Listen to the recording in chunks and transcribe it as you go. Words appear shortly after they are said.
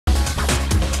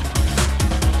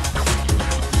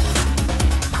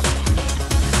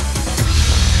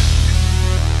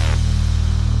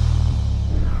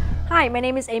Hi, my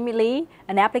name is Amy Lee,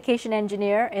 an application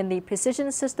engineer in the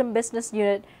Precision System Business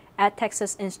Unit at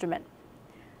Texas Instruments.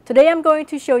 Today I'm going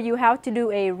to show you how to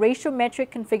do a ratiometric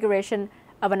configuration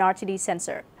of an RTD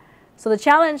sensor. So the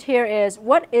challenge here is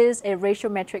what is a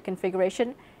ratiometric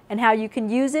configuration and how you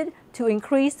can use it to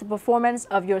increase the performance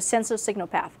of your sensor signal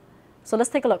path. So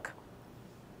let's take a look.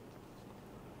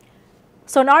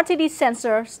 So an RTD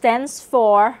sensor stands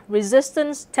for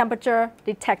resistance temperature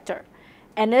detector,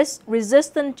 and this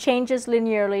resistance changes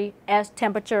linearly as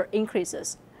temperature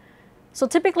increases. So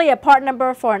typically a part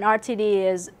number for an RTD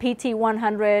is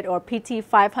PT100 or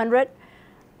PT500.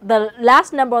 The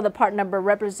last number of the part number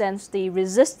represents the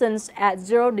resistance at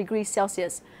 0 degrees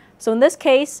Celsius. So in this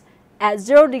case, at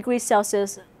 0 degrees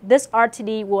Celsius, this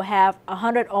RTD will have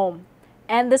 100 ohm,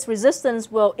 and this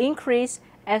resistance will increase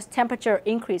as temperature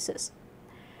increases.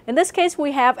 In this case,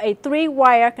 we have a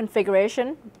 3-wire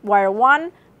configuration, wire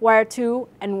 1, wire 2,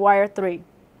 and wire 3.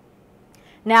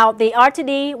 Now, the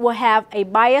RTD will have a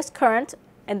bias current.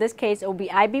 In this case, it will be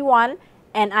IB1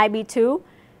 and IB2,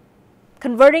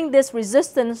 converting this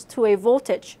resistance to a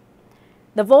voltage.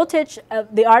 The voltage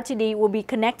of the RTD will be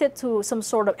connected to some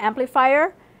sort of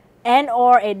amplifier and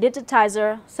or a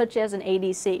digitizer, such as an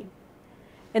ADC.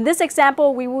 In this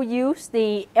example, we will use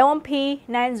the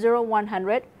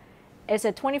LMP90100. It's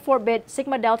a 24-bit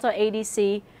sigma delta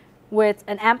ADC with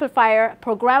an amplifier,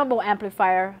 programmable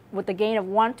amplifier with a gain of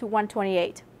 1 to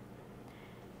 128.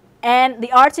 And the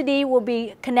RTD will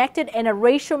be connected in a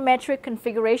ratiometric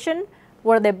configuration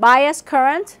where the bias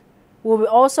current will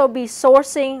also be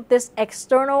sourcing this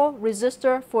external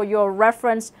resistor for your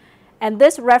reference, and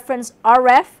this reference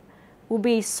RF will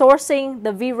be sourcing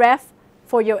the VREF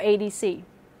for your ADC.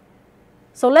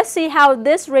 So let's see how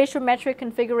this ratiometric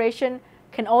configuration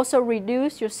can also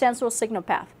reduce your sensor signal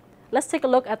path. Let's take a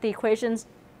look at the equations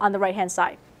on the right-hand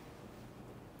side.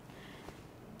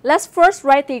 Let's first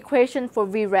write the equation for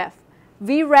VREF.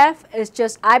 VREF is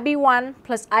just IB1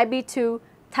 plus IB2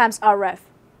 times RF.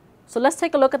 So let's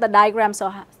take a look at the diagram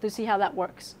to see how that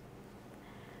works.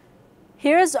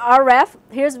 Here's RF,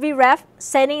 here's VREF,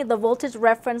 setting the voltage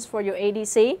reference for your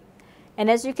ADC. And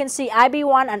as you can see,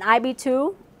 IB1 and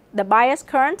IB2, the bias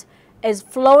current, is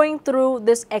flowing through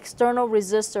this external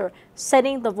resistor,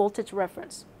 setting the voltage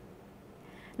reference.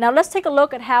 Now let's take a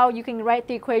look at how you can write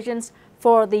the equations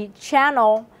for the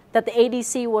channel that the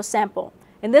ADC will sample.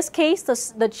 In this case,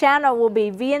 the channel will be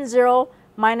Vn0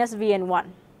 minus Vn1.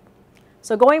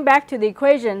 So going back to the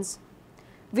equations,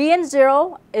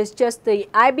 Vn0 is just the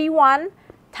IB1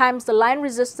 times the line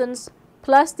resistance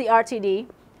plus the RTD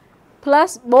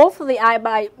plus both of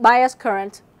the bias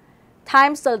current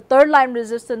times the third line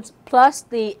resistance plus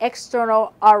the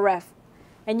external RF.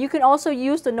 And you can also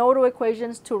use the Nodal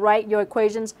Equations to write your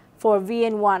equations for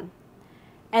Vn1.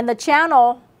 And the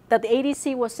channel that the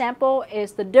ADC will sample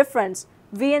is the difference,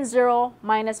 Vn0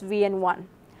 minus Vn1.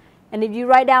 And if you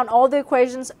write down all the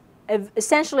equations,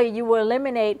 essentially you will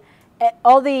eliminate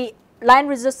all the line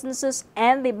resistances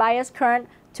and the bias current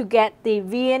to get the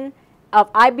Vn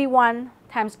of IB1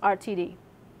 times RTD.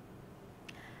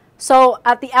 So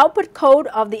at the output code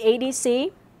of the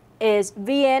ADC is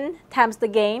Vn times the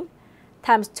gain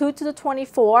times 2 to the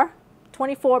 24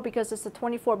 because it's a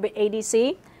 24-bit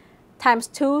ADC, times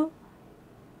 2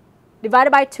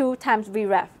 divided by 2 times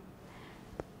VREF.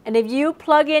 And if you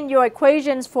plug in your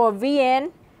equations for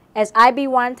Vn as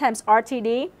IB1 times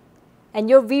RTD and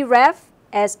your VREF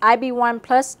as IB1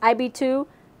 plus IB2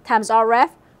 times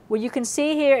RF, what you can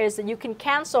see here is that you can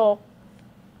cancel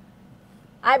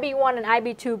IB1 and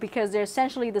IB2 because they're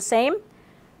essentially the same,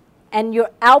 and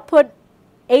your output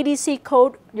ADC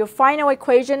code, your final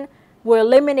equation, will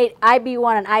eliminate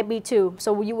IB1 and IB2.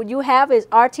 So what you have is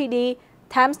RTD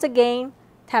times the gain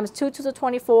times 2 to the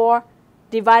 24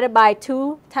 divided by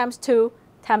 2 times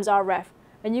RF.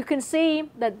 And you can see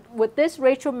that with this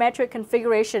ratiometric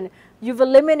configuration, you've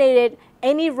eliminated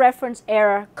any reference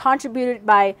error contributed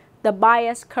by the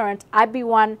bias current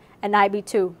IB1 and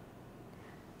IB2.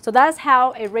 So that's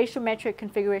how a ratiometric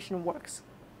configuration works.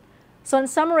 So in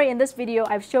summary, in this video,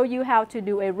 I've shown you how to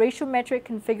do a ratiometric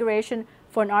configuration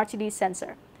for an RTD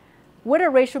sensor. With a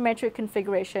ratiometric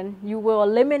configuration, you will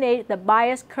eliminate the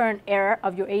bias current error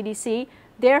of your ADC,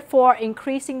 therefore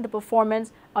increasing the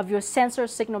performance of your sensor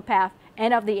signal path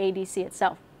and of the ADC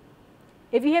itself.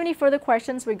 If you have any further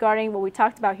questions regarding what we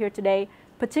talked about here today,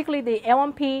 particularly the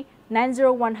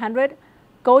LMP90100,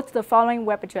 go to the following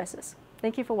web addresses.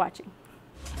 Thank you for watching.